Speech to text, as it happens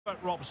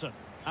Robson,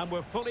 and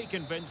we're fully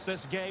convinced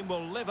this game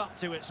will live up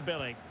to its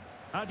billing.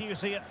 How do you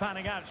see it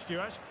panning out,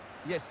 Stuart?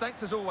 Yes,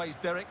 thanks as always,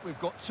 Derek. We've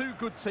got two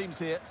good teams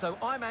here, so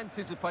I'm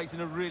anticipating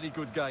a really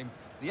good game.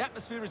 The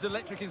atmosphere is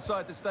electric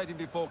inside the stadium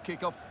before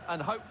kick-off,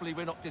 and hopefully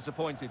we're not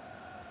disappointed.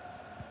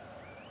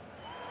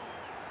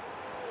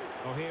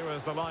 Well, here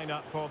is the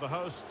lineup for the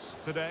hosts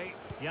today.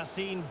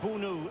 Yassine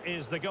Bounou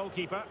is the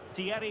goalkeeper.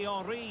 Thierry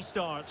Henry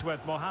starts with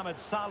Mohamed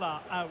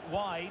Salah out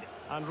wide.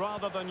 And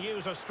rather than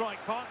use a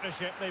strike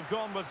partnership, they've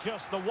gone with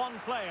just the one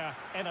player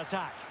in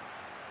attack.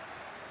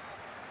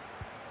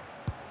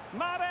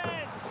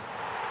 Mahrez!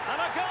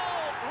 And a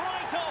goal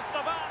right off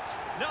the bat.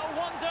 No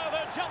wonder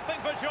they're jumping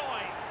for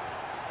joy.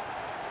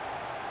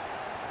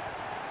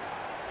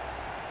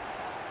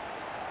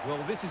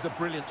 Well, this is a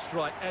brilliant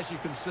strike, as you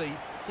can see.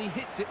 He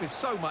hits it with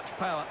so much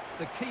power.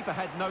 The keeper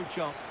had no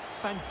chance.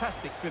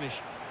 Fantastic finish.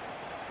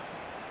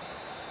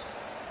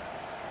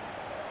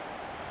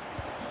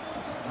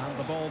 And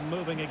the ball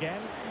moving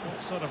again.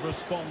 What sort of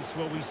response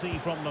will we see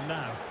from them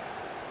now?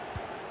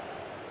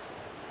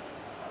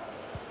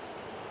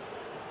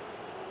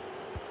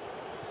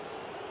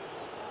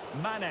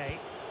 Mane.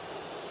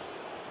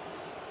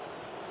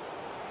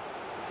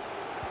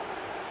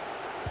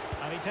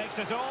 And he takes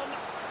it on.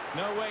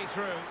 No way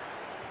through.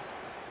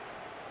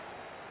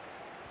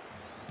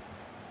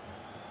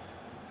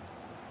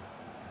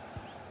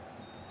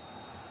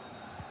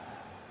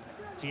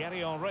 Thierry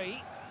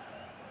Henry.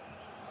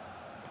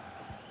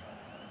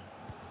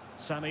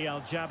 Sami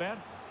Al-Jaber.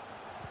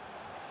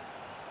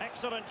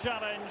 Excellent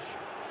challenge.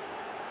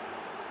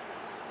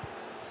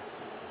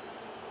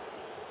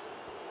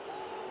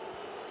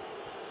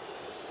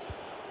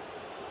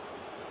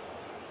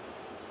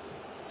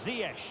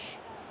 Ziyech.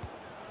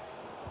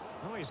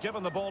 Oh, he's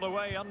given the ball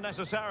away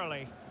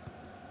unnecessarily.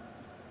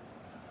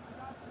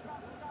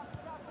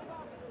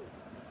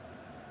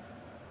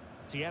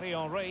 Thierry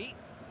Henry.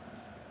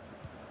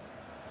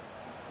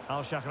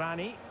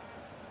 Al-Shahrani.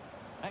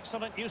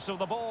 Excellent use of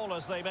the ball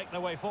as they make their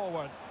way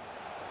forward.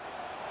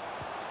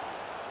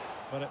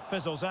 But it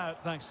fizzles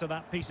out thanks to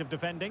that piece of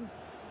defending.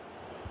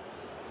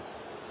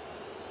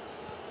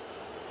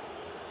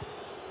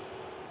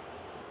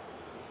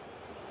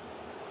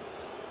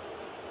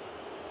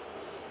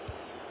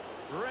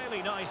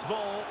 Really nice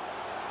ball.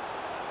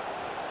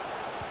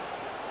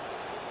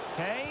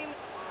 Kane.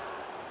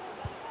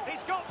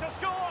 He's got to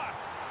score!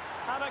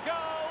 And a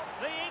goal,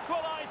 the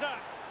equaliser.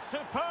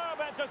 Superb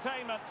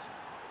entertainment.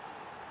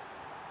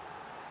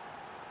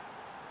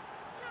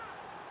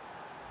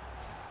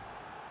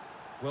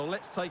 Well,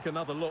 let's take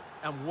another look.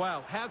 And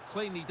wow, how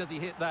cleanly does he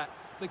hit that?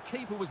 The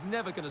keeper was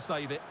never going to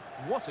save it.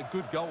 What a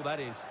good goal that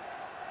is.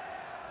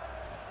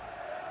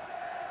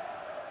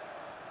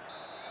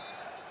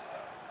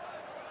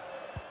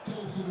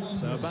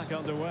 So back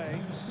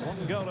underway.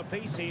 One goal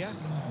apiece here.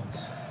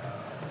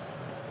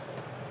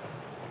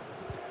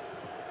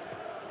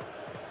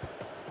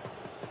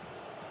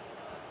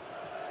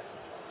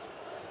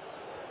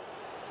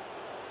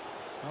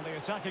 And the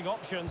attacking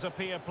options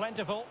appear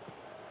plentiful.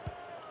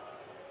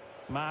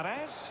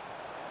 Mahrez.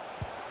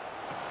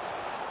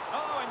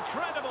 Oh,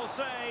 incredible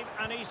save,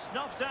 and he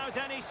snuffed out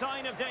any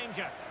sign of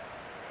danger.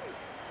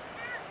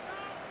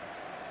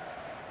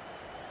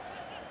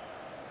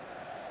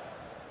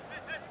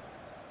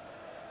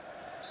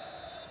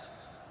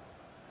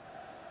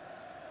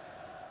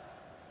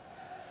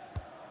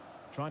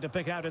 Trying to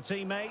pick out a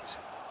teammate.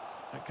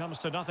 It comes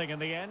to nothing in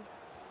the end.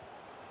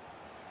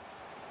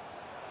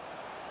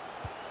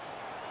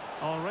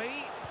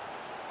 Henry.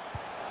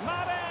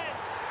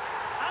 Mahrez!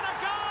 And a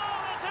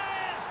goal it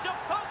is to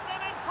put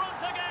them in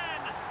front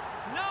again!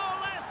 No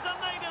less than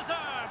they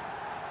deserve!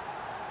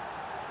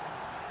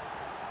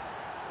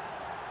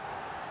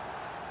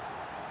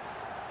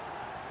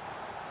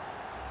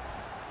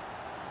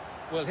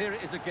 Well, here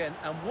it is again,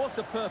 and what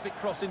a perfect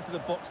cross into the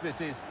box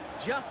this is.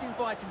 Just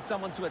inviting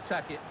someone to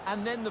attack it,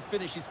 and then the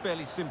finish is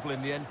fairly simple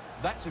in the end.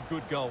 That's a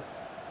good goal.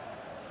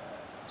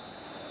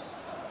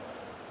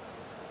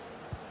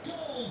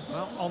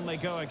 Well, on they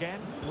go again.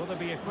 Will there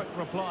be a quick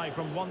reply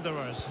from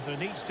Wanderers? There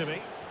needs to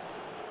be.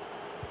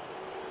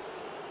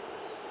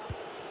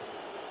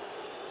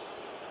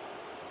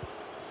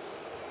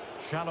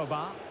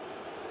 Chalobah.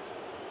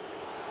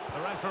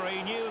 The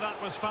referee knew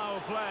that was foul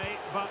play,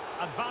 but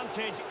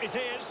advantage it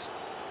is.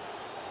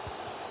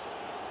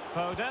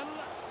 Foden.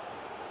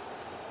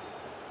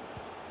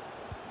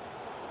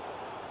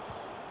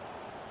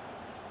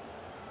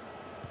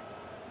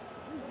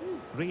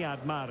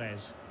 Riyad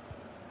Mahrez.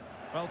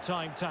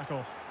 Well-timed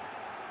tackle.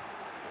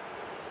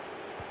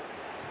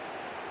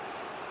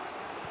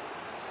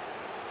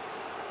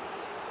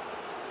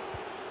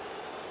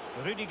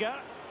 Rudiger.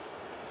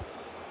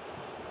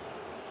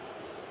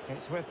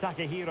 It's with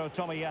Takehiro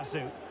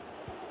Tomiyasu.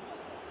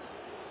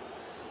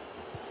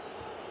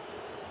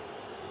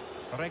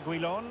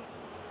 Reguilon.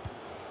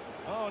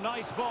 Oh,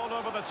 nice ball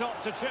over the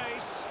top to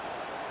chase.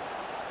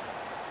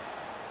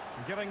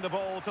 Giving the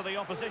ball to the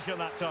opposition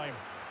that time.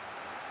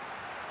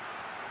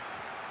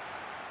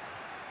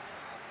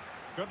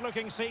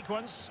 Good-looking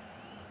sequence.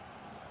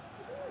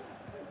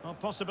 Well,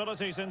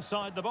 possibilities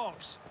inside the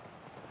box.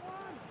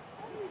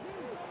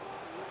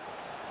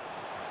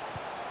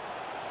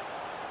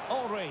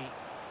 Henry.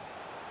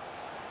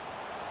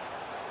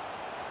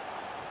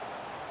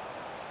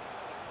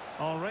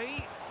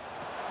 Henry.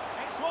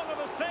 It's one of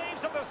the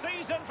saves of the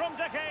season from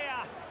De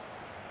Gea.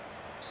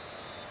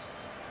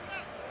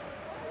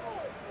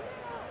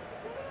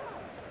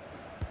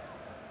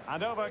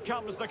 And over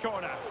comes the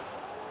corner.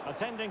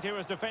 Attending to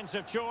his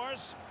defensive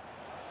chores.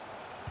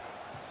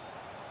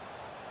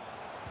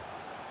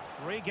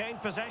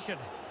 Regained possession.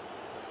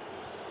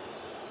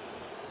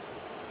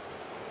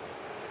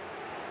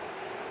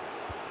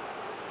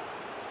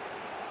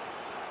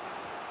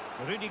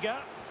 Rudiger.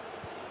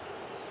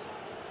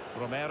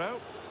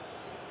 Romero.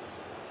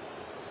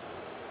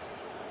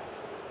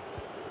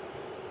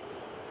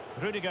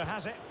 Rudiger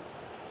has it.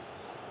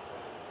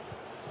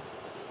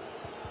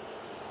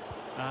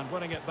 And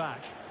winning it back.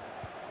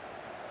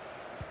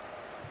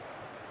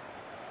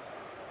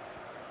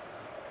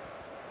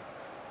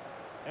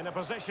 In a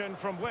position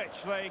from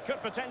which they could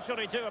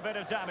potentially do a bit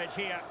of damage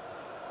here.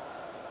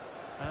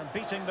 And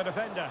beating the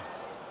defender.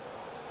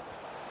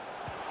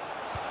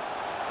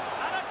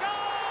 And a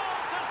goal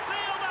to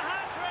seal the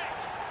hat-trick!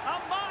 A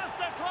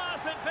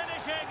masterclass at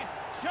finishing.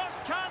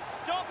 Just can't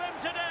stop him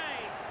today.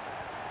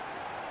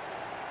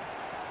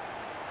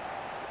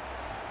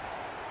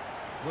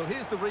 Well,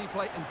 here's the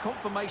replay and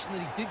confirmation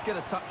that he did get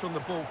a touch on the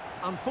ball.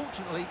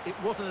 Unfortunately,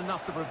 it wasn't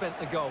enough to prevent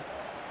the goal.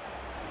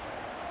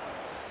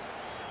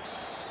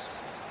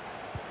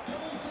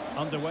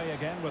 Underway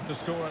again with the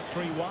score at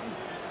 3-1.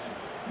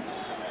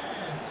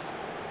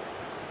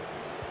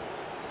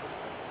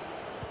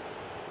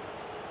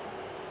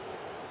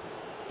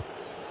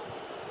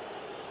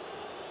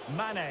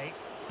 Mane.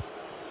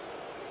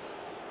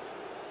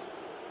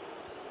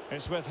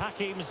 It's with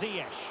Hakim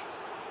Ziyech.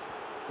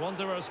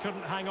 Wanderers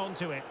couldn't hang on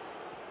to it.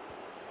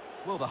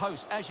 Well, the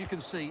hosts, as you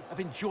can see, have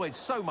enjoyed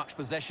so much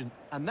possession,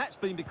 and that's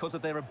been because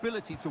of their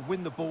ability to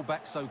win the ball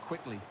back so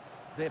quickly.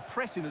 Their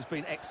pressing has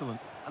been excellent,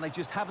 and they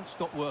just haven't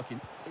stopped working.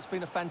 It's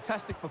been a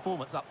fantastic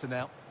performance up to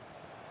now.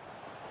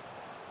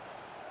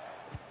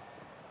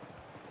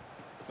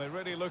 They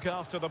really look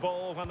after the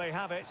ball when they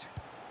have it.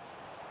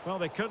 Well,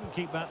 they couldn't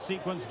keep that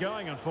sequence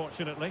going,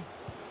 unfortunately.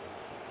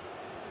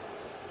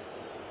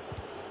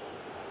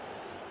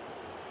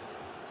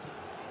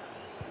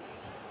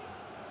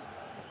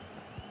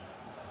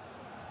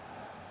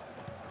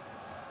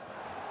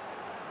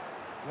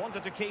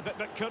 Wanted to keep it,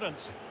 but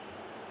couldn't.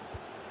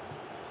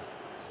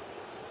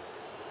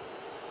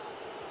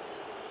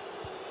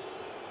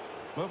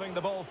 Moving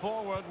the ball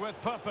forward with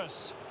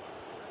purpose.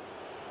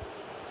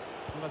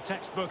 And a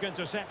textbook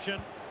interception.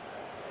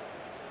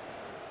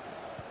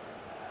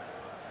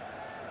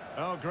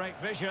 Oh, great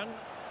vision.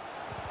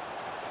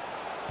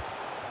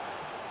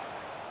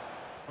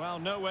 Well,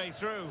 no way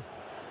through.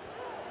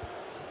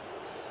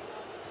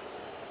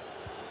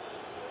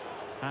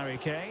 Harry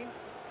Kane.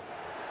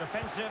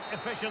 Defensive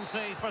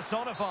efficiency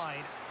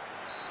personified.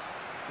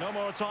 No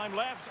more time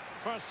left.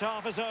 First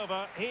half is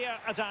over here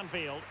at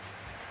Anfield.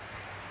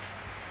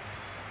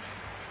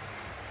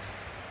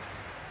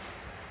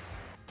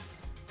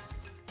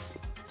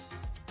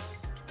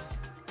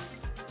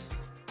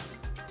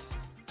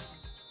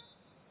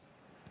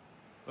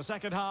 The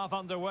second half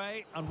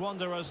underway, and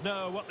Wanderers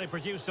know what they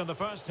produced in the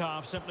first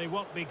half simply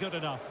won't be good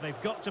enough.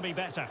 They've got to be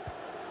better.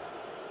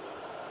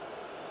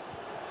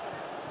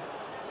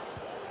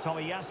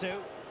 Tomiyasu.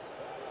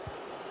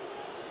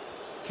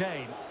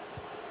 Kane.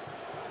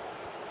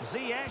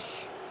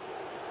 Ziyech.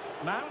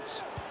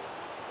 Mount.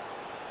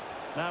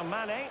 Now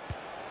Mane.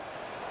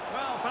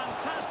 Well,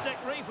 fantastic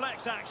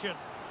reflex action.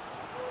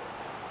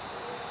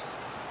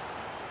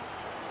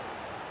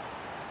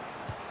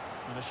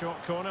 And a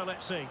short corner,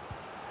 let's see.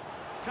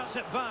 Cuts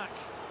it back.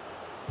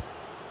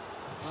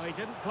 Well, he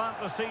didn't plant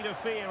the seed of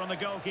fear on the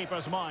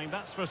goalkeeper's mind,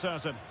 that's for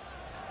certain.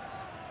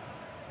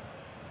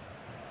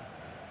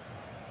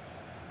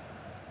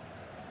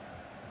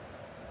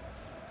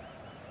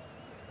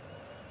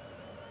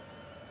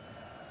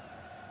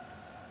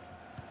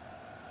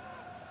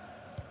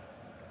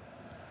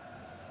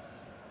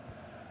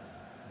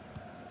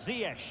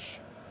 Ziyech.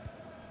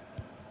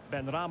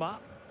 Benrahma,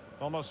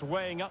 almost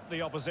weighing up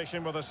the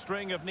opposition with a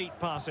string of neat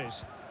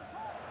passes.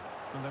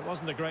 And it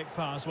wasn't a great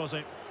pass, was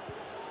it?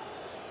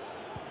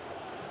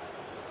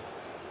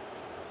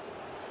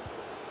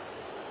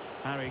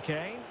 Harry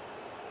Kane.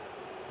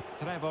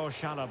 Trevoh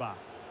Chalobah.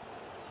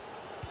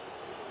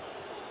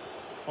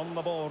 On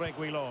the ball,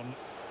 Reguilon.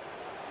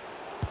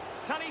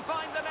 Can he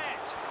find the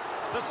net?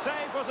 The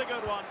save was a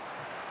good one.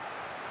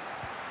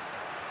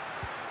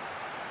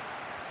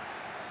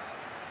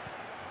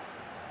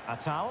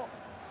 Atal.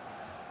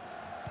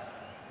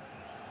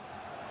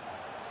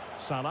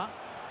 Salah.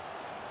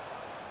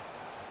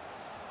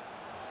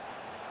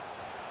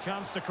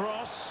 Chance to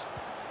cross.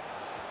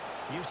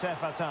 Youssef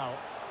Atal.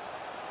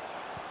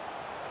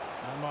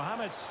 And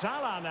Mohamed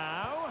Salah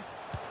now.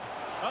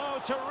 Oh,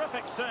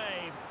 terrific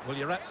save. Well,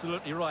 you're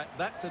absolutely right.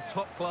 That's a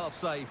top-class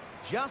save.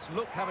 Just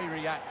look how he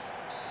reacts.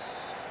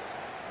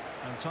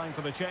 And time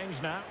for the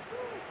change now.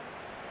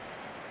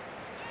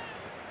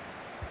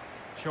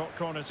 Short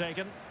corner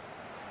taken.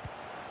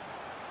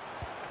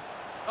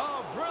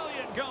 Oh,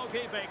 brilliant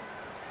goalkeeping.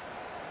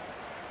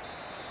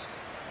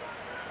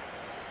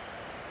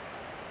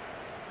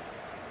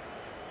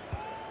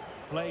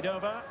 Played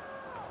over.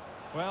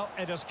 Well,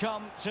 it has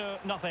come to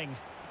nothing.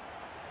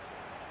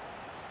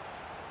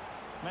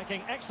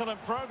 Making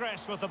excellent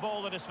progress with the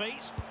ball at his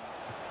feet.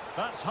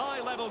 That's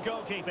high-level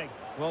goalkeeping.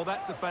 Well,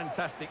 that's a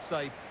fantastic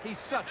save. He's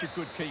such a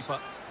good keeper.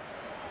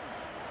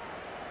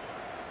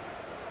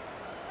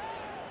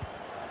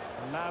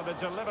 And now the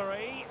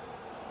delivery.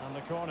 And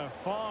the corner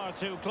far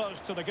too close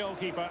to the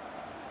goalkeeper.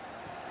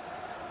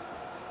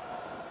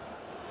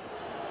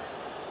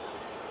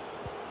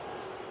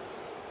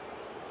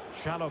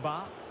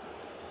 Chalobah.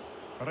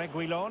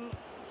 Reguilon.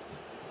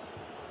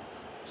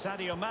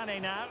 Sadio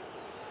Mane now.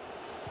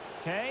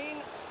 Kane.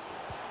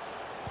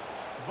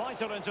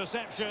 Vital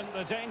interception.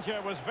 The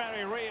danger was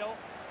very real.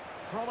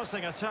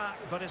 Promising attack,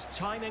 but his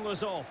timing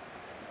was off.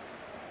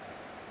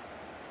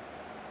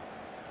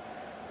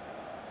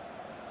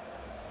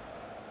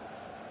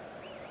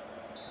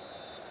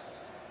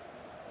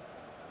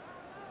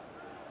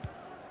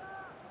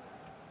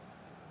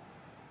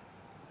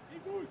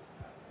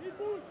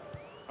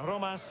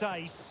 Roma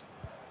Saiz.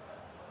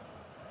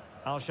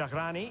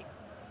 Al-Shahrani.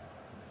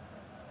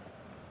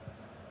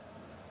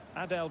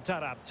 Adel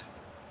Tarabt.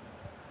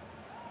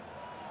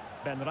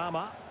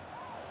 Benrahma.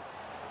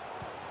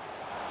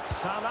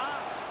 Salah.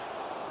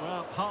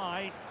 Well,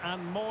 high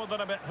and more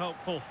than a bit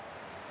hopeful.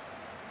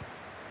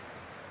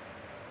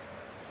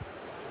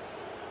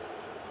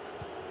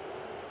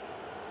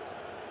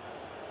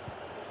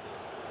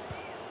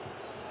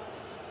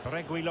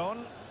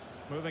 Reguilon.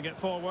 Moving it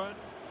forward.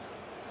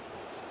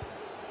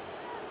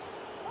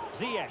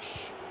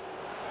 Ziyech.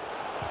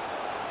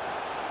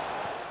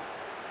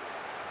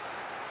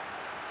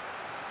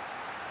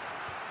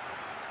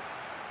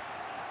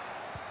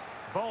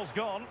 Ball's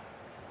gone.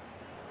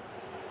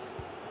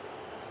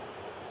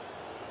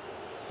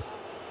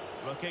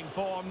 Looking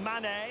for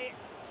Mane.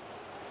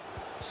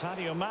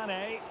 Sadio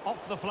Mane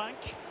off the flank.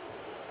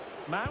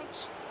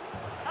 Mount.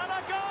 And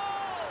a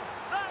goal!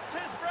 That's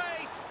his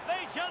brace.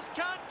 They just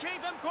can't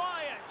keep him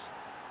quiet.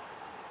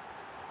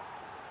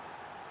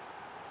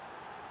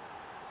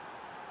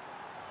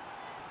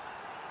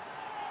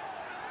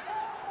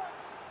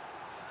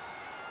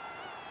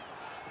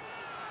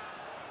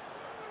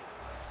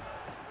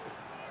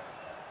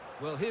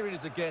 Well, here it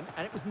is again,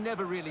 and it was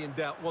never really in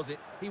doubt, was it?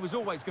 He was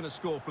always going to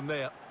score from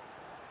there.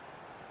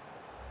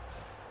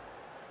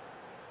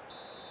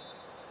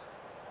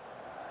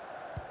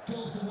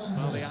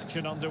 Well, the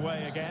action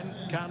underway again.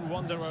 Can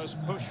Wanderers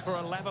push for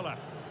a leveller?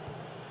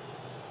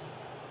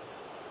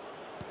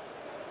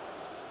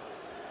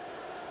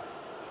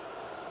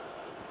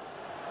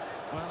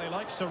 Well, he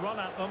likes to run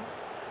at them,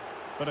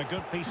 but a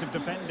good piece of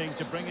defending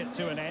to bring it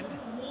to an end.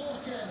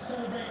 Walker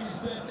celebrating his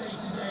birthday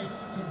today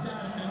for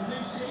Dan and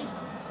Lucy.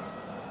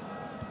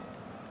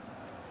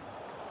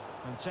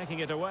 And taking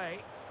it away.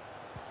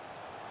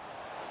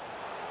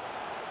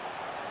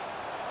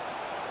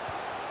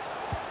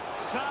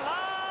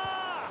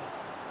 Salah!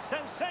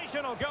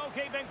 Sensational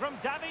goalkeeping from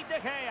David De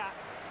Gea.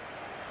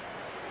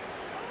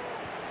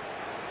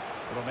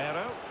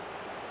 Romero.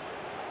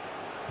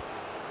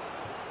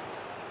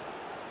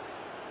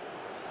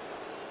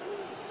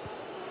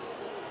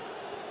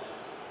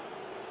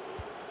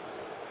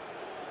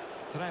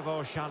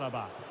 Trevor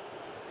Chalobah.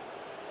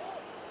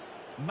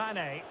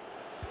 Mane.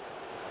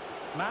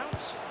 Mount.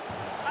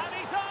 And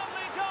he's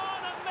only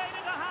gone and made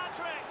it a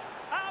hat-trick.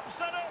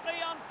 Absolutely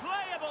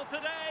unplayable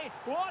today.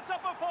 What a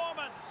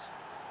performance.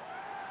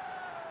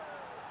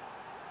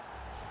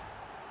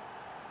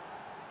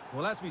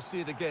 Well, as we see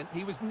it again,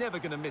 he was never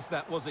going to miss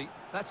that, was he?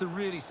 That's a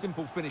really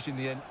simple finish in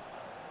the end.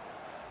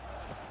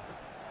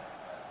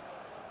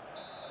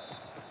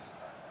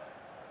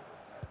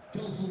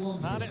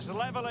 And it's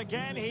level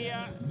again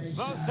here.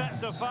 Both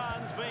sets of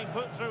fans being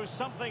put through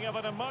something of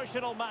an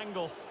emotional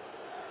mangle.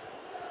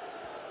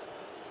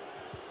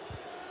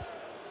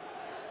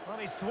 Well,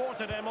 he's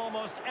thwarted him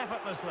almost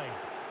effortlessly.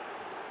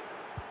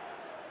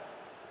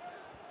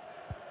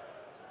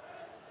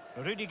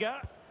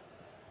 Rudiger.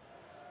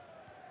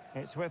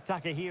 It's with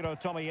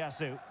Takehiro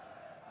Tomiyasu.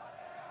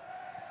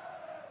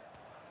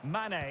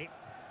 Mane.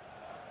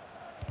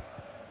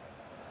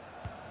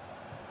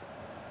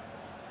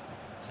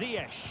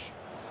 Ziyech.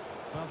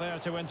 Well, there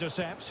to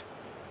intercept.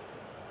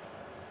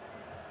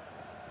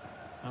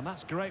 And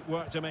that's great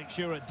work to make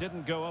sure it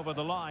didn't go over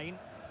the line.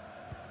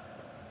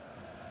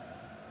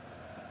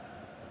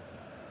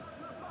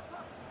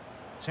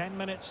 Ten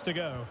minutes to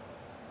go.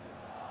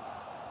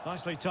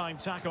 Nicely timed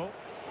tackle.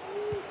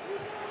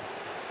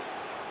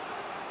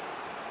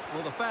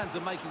 Well, the fans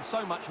are making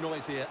so much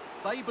noise here.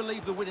 They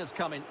believe the winner's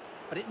coming,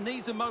 but it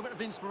needs a moment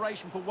of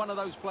inspiration for one of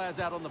those players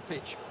out on the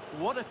pitch.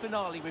 What a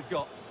finale we've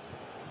got.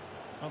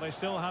 Well, they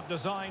still have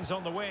designs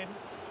on the win.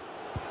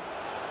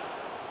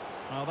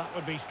 Well, that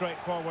would be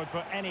straightforward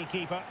for any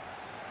keeper.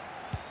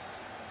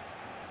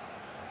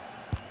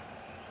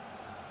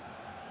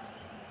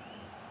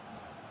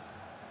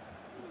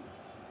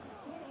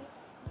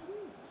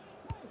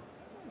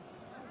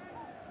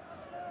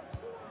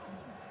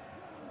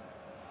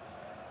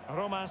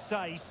 Roma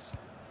Saiz.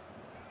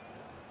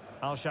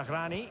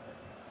 Al-Shahrani.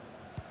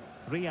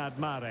 Riyad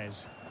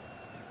Mahrez.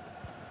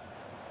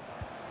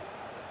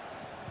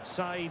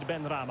 Said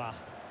Benrahma.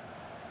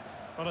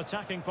 On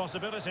attacking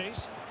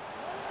possibilities.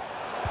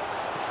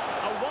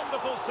 A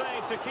wonderful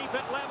save to keep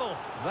it level.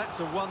 That's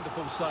a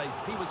wonderful save.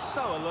 He was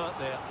so alert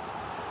there.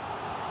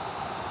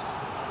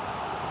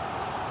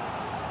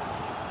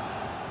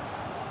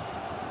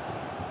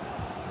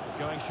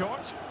 Going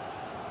short.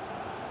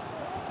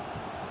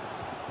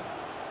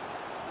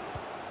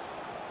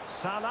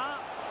 Salah.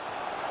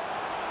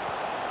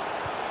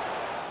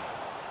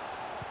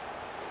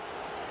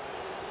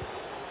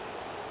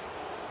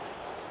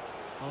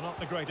 Well, not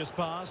the greatest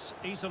pass.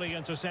 Easily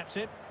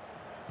intercepted.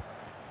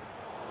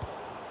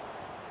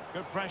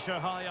 Good pressure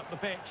high up the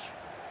pitch.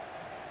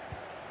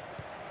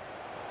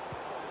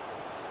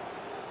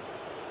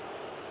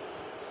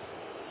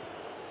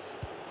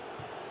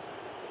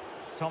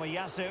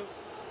 Tomiyasu.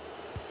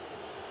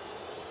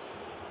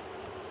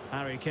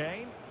 Harry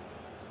Kane.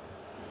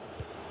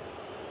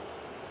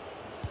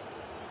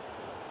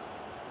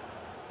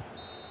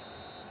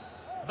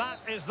 That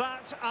is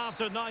that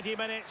after 90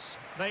 minutes.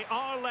 They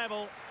are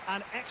level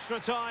and extra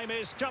time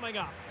is coming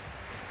up.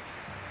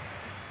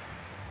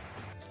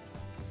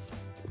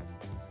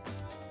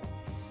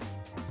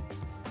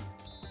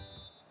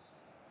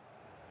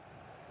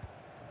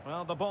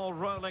 Well, the ball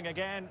rolling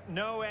again.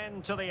 No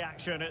end to the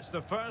action. It's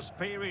the first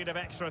period of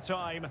extra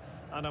time.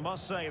 And I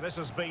must say, this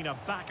has been a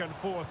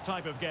back-and-forth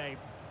type of game.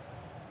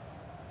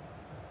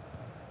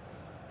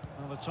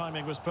 Well, the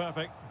timing was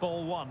perfect.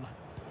 Ball one.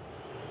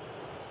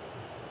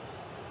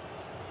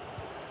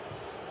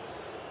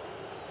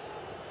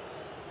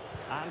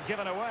 And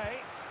given away.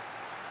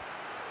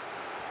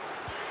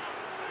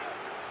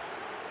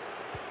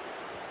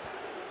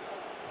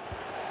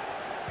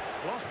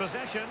 Lost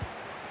possession.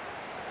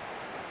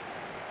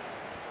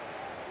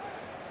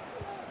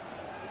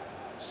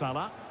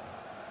 Salah.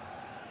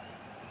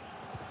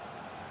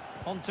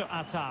 On to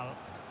Atal.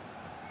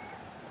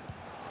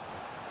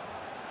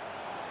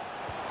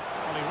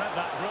 Well, he read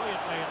that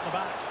brilliantly at the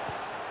back.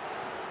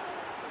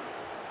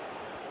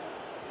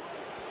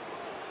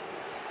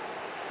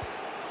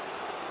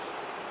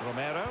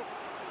 Romero.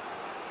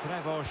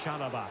 Trevoh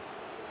Chalobah.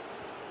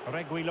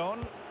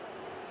 Reguilon.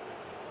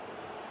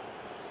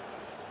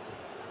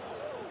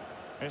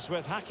 It's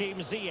with Hakim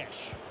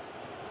Ziyech.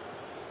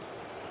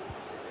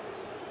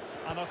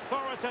 An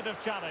authoritative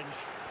challenge.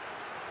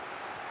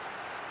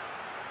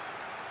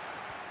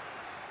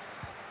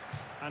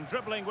 And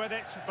dribbling with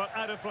it, but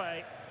out of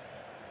play.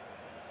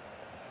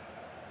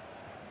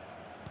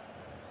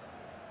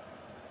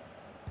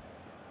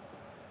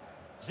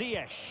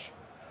 Ziyech.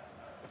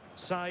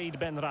 Said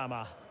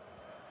Benrahma.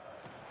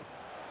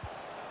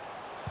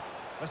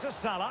 This is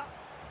Salah.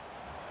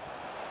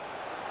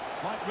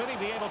 Might really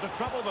be able to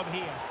trouble them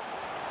here.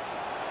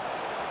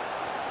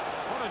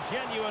 What a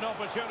genuine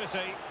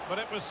opportunity, but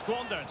it was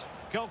squandered.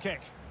 Goal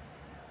kick.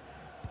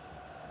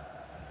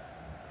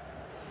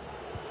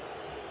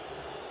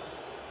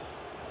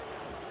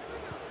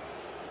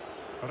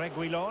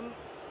 Reguilon.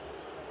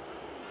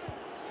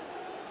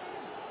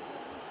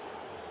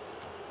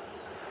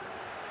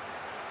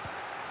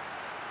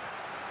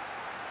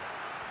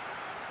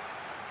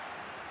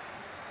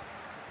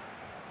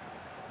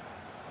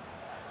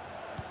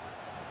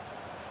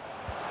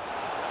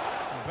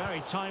 A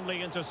very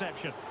timely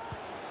interception.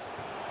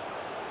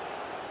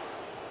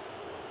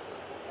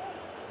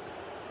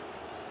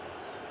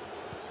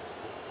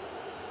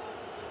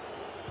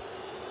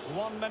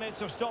 One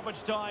minute of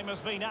stoppage time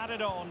has been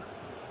added on.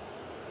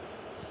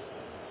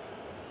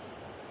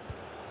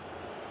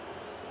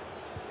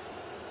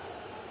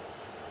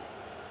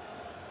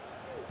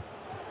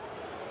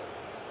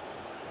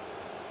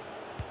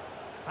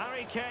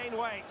 Harry Kane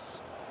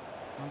waits.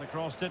 And the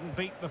cross didn't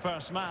beat the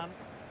first man.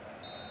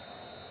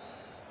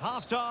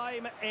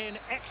 Half-time in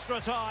extra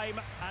time.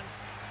 And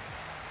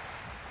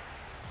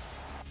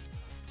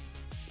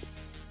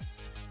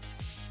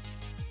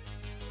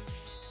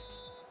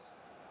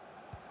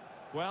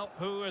well,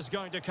 who is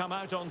going to come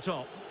out on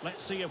top?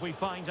 Let's see if we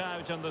find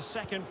out in the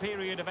second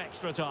period of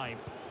extra time.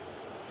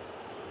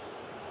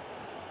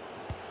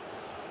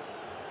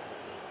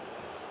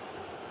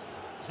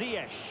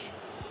 Ziyech.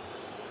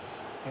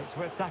 It's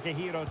with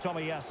Takehiro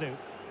Tomiyasu.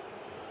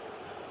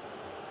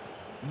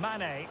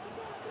 Mane.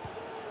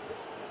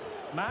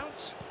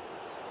 Mount.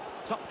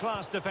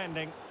 Top-class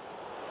defending.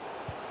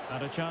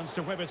 And a chance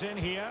to whip it in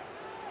here.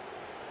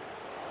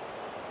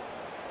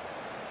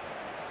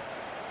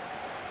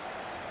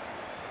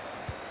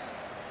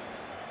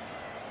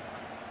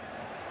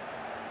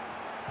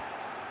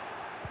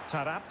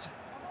 Tarabt.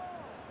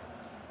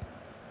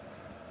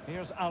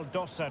 Here's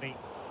Al-Dossari.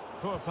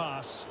 Poor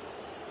pass.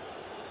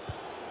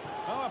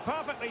 Oh, a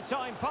perfectly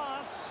timed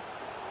pass.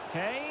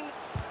 Kane.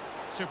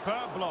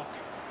 Superb block.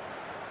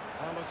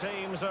 Well, the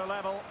teams are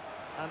level,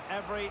 and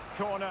every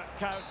corner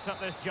counts at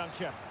this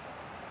juncture.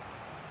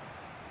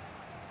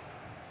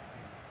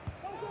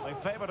 They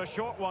favoured a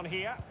short one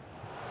here.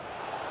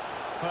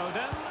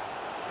 Foden.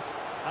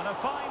 And a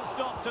fine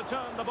stop to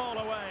turn the ball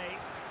away.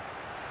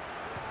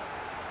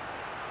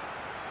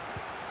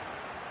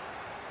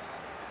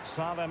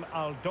 Salem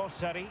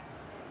Al-Dossari.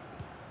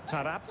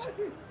 Tarabt.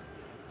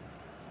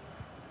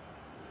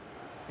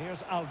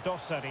 Here's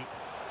Al-Dossari.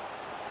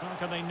 How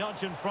can they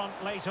nudge in front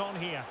late on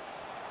here?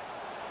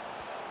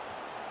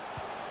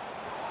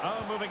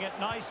 Oh, moving it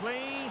nicely.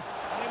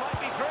 And he might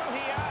be through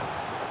here.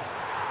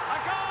 A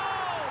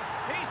goal!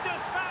 He's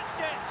dispatched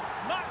it,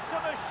 much to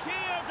the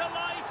sheer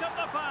delight of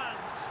the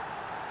fans.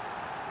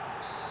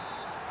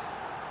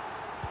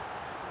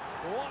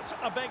 What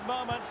a big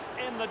moment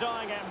in the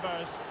dying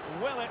embers.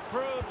 Will it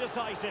prove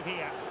decisive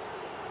here?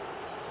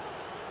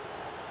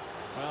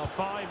 Well,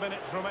 5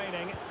 minutes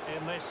remaining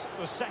in this,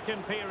 the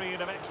second period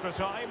of extra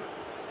time.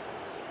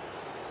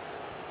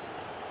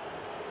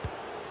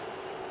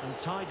 And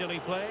tidily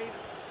played.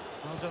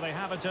 Well, do they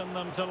have it in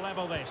them to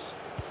level this?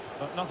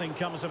 But nothing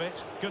comes of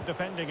it. Good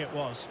defending it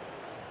was.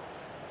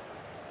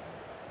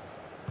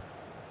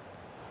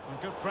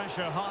 And good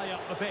pressure high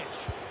up the pitch.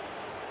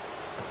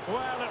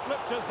 Well, it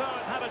looked as though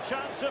it had a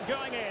chance of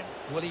going in.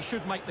 Well, he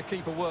should make the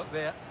keeper work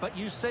there, but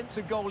you sense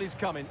a goal is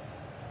coming.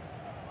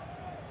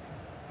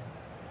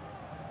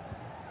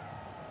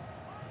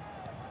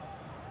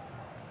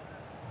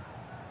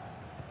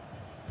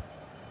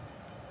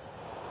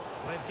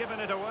 They've given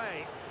it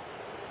away.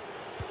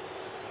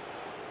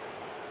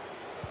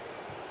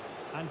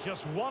 And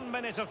just 1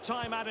 minute of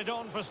time added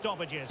on for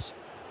stoppages.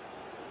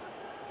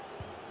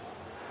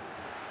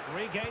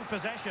 Regained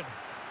possession.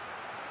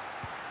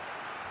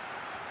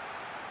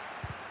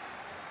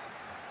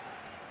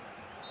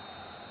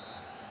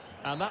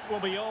 And that will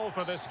be all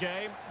for this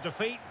game.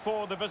 Defeat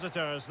for the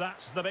visitors.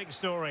 That's the big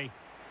story.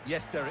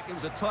 Yes, Derek, it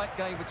was a tight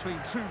game between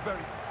two very...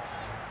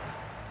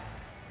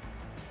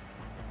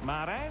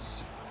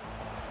 Mahrez.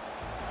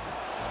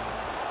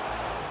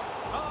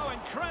 Oh,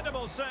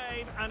 incredible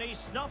save, and he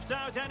snuffed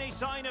out any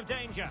sign of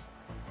danger.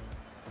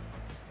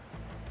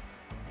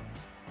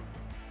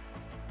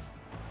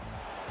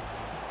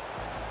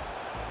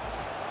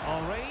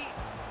 Henry.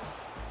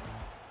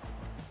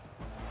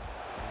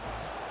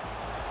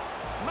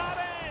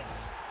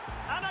 Mahrez!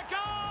 And a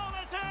goal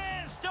it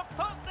is to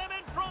put them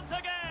in front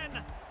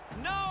again.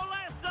 No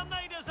less than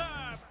they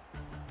deserve.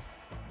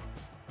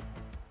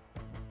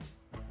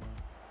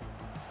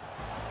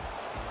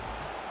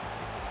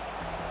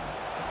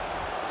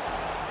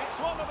 It's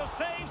one of the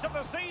saves of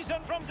the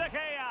season from De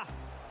Gea.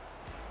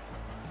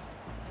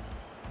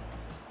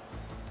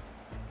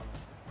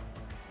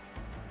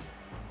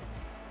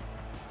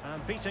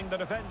 And beating the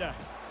defender.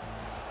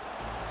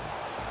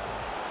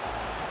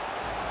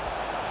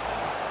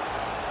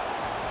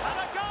 And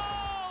a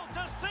goal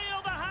to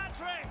seal the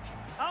hat-trick.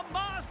 A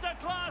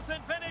masterclass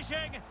in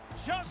finishing.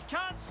 Just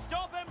can't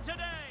stop him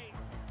today.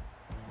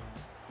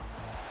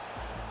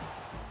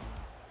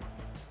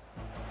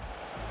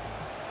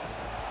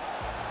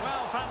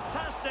 Well,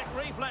 fantastic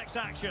reflex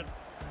action.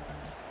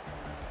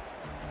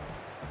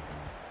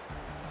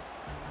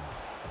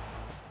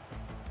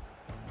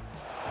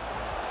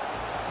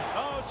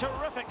 Oh,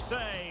 terrific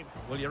save.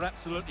 Well, you're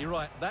absolutely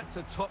right. That's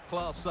a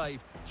top-class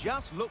save.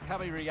 Just look how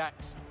he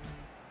reacts.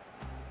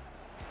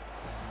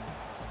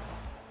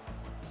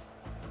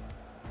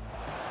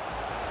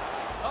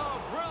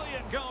 Oh,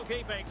 brilliant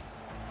goalkeeping.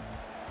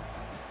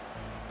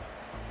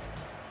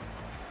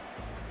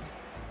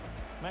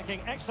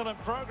 Making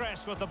excellent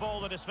progress with the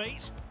ball at his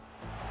feet.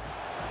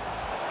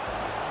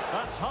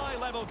 That's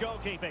high-level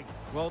goalkeeping.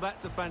 Well,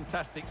 that's a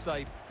fantastic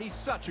save. He's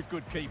such a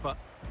good keeper.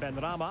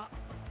 Benrahma.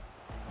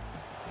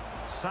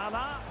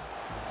 Salah.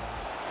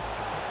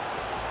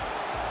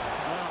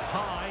 Well,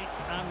 high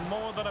and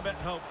more than a bit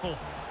hopeful.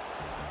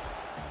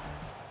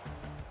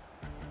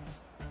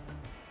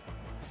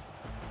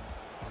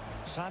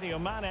 Sadio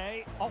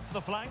Mane off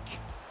the flank.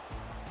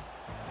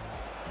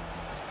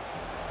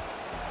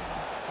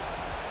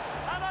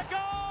 And a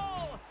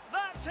goal!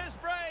 That's his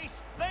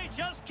brace. They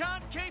just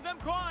can't keep him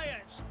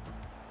quiet.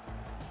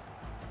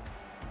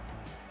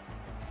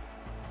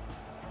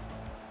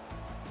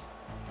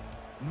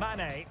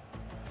 Mane.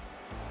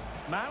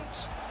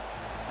 Mount.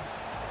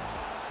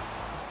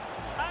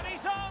 And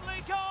he's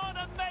only gone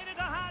and made it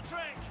a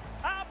hat-trick.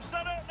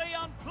 Absolutely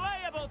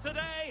unplayable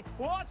today.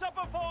 What a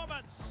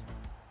performance.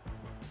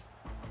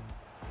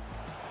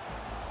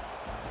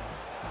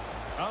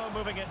 Oh,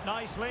 moving it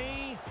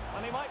nicely.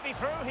 And he might be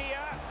through here.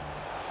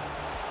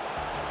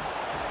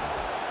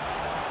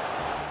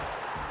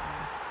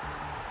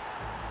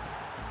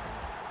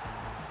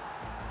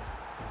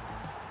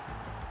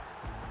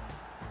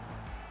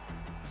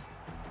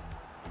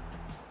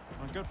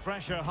 And good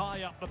pressure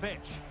high up the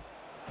pitch.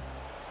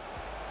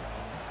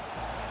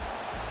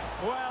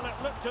 Well, it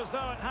looked as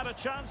though it had a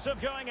chance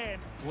of going in.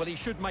 Well, he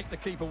should make the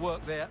keeper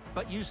work there,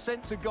 but you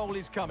sense a goal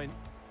is coming.